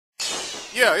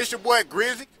Yeah, it's your boy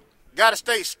Grizzly. Gotta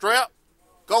stay strapped.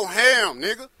 Go ham,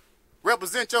 nigga.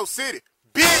 Represent your city,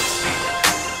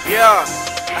 bitch. Yeah.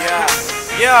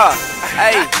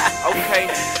 Hey, okay.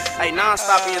 Hey,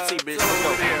 non-stop ENT, bitch. Let's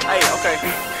go. Hey, okay.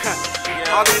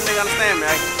 I don't think this nigga understand me.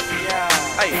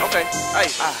 Hey, okay. Hey.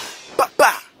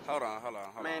 Hold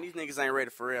on. Man, these niggas ain't ready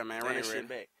for real, man. Run that shit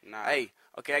back. Nah. Hey,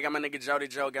 okay, I got my nigga Jody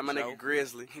Joe, got my nigga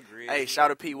Grizzly. Hey,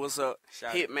 shout out P, what's up?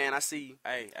 Hit, man, I see you.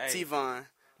 Hey. T-Von.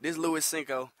 This Louis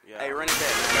Cinco. Yeah. Hey, run it back,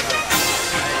 man. Let's go.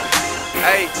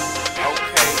 Hey,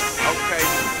 okay.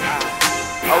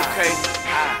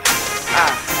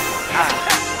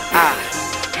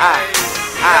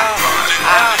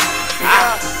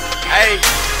 Hey,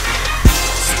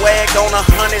 swag on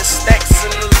 100 stacks in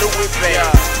the Louis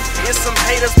bag. It's some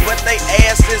haters, but they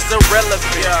ass is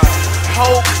irrelevant.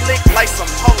 Whole clique like some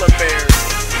polar bears.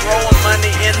 Throwing money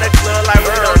in the club like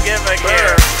we don't give a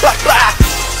care.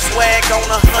 Swag on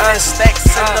 100 stacks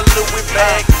in the Louis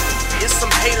bag. It's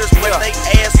some haters, but they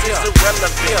ass is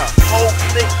irrelevant. Whole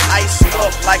clique iced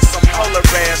up like some polar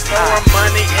bears. Throwing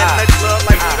money in the club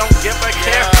like we don't give a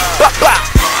care.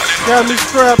 Got me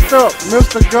strapped up,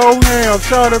 Mr. Go Ham.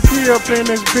 Shot a P up in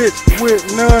this bitch with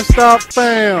non-stop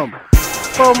fam.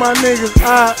 For my niggas,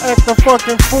 I act a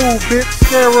fucking fool, bitch.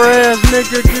 Scary ass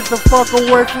nigga, get the fuck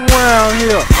away from around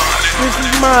here. This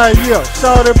is my year,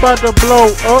 shout about to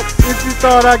blow up. If you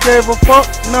thought I gave a fuck,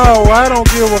 no, I don't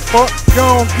give a fuck.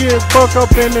 Gon' get buck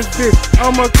up in this bitch,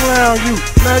 I'ma clown you.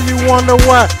 Now you wonder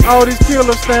why all these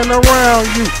killers stand around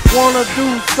you. Wanna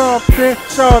do something,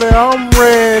 shout it, I'm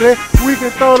ready. We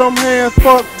can throw them hands,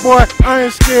 fuck boy, I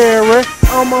ain't scary.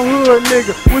 I'm a hood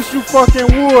nigga, wish you fucking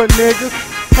would, nigga.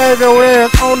 Have your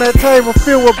ass on that table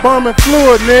filled with bombing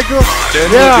fluid, nigga. That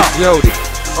nigga Jody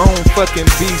on fucking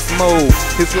beast mode.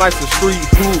 His life's a street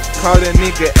hoop, call that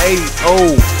nigga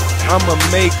 8-0. I'ma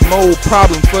make more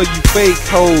problems for you fake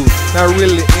hoes. Not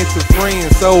really into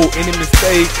friends, so enemies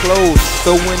stay close.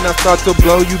 So when I start to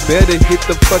blow, you better hit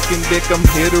the fucking deck. I'm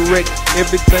here to wreck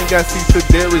everything I see, so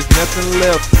there is nothing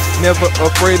left. Never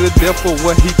afraid of death, for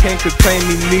what he can't contain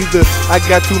me neither. I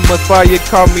got too much fire,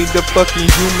 call me the fucking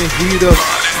human heater.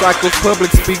 Cycles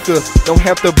public speaker, don't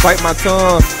have to bite my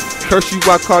tongue. Curse you,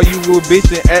 I call you a bitch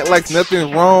and act like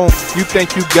nothing wrong. You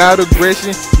think you got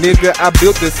aggression? Nigga, I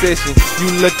built the session.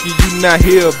 You lucky you not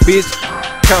here, bitch.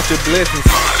 Count your blessings.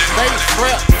 Stay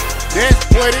strapped. That's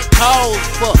what it calls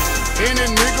for.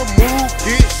 Any nigga move,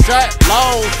 get shot,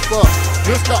 lost for.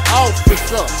 Mr.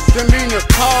 Officer, didn't mean to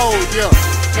call ya.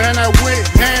 Man, I went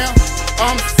ham.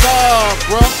 I'm sorry,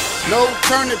 bruh. No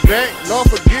turning back,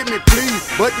 Lord forgive me please.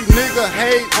 But these niggas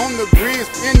hate on the grids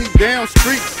in these damn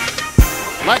streets.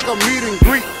 Like a meet and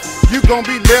greet, you gon'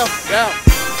 be left out.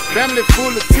 Family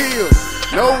full of tears,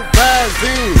 no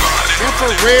Visine.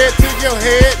 Infrared to your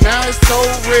head, now it's so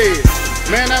red.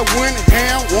 Man, I went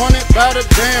ham, wanted by the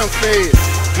damn fed.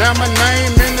 Now my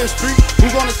name in the street, who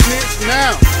gonna snitch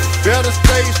now? Better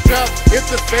stay strapped if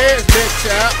the feds let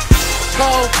you out.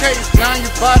 Cold case, now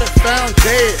your body found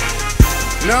dead.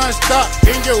 Non-stop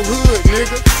in your hood,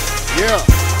 nigga. Yeah,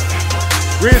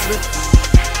 Grizzly.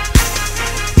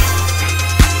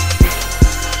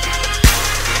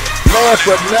 Last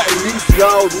but not least,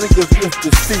 y'all niggas is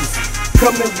deceased.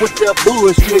 Coming with that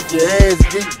bullshit, your ass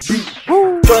get beat.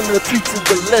 Trying to teach you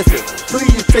the lesson,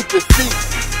 please take a seat.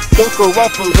 Don't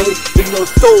cooperate in your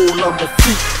soul, I'm a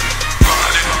seat.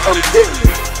 I'm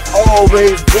deadly,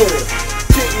 always ready.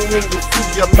 Chicken in the sea,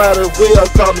 you might as well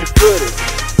call me Freddy.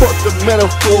 Fuck the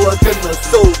metaphors and the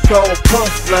so-called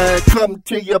punchline. Come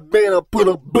to your bed and put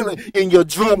a bullet in your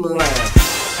drum line.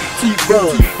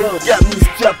 T-Bun got me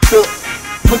strapped up.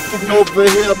 Looking over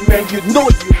here, man, you know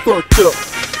you fucked up.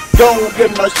 Don't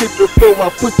get my shit before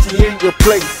I put you in your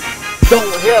place. Don't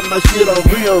have my shit on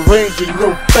rearranging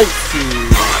your face.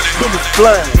 Bullets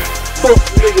flying, fuck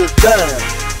niggas dying.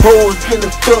 Hoes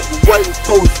getting fucked, white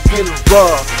folks getting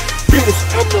robbed. Bitch,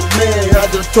 I'm the man, I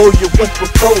just told you once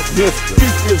before. This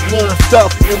is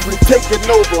non-stop and we taking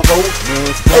over, ho.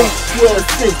 8, 12,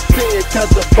 6, 10,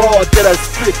 count the bars that I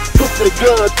spit. Put the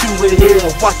gun to it here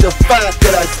and watch the fire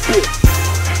that I spit.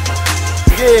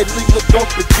 Yeah, nigga, don't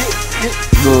forget it.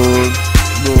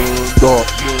 Non-stop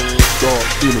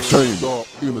entertainment.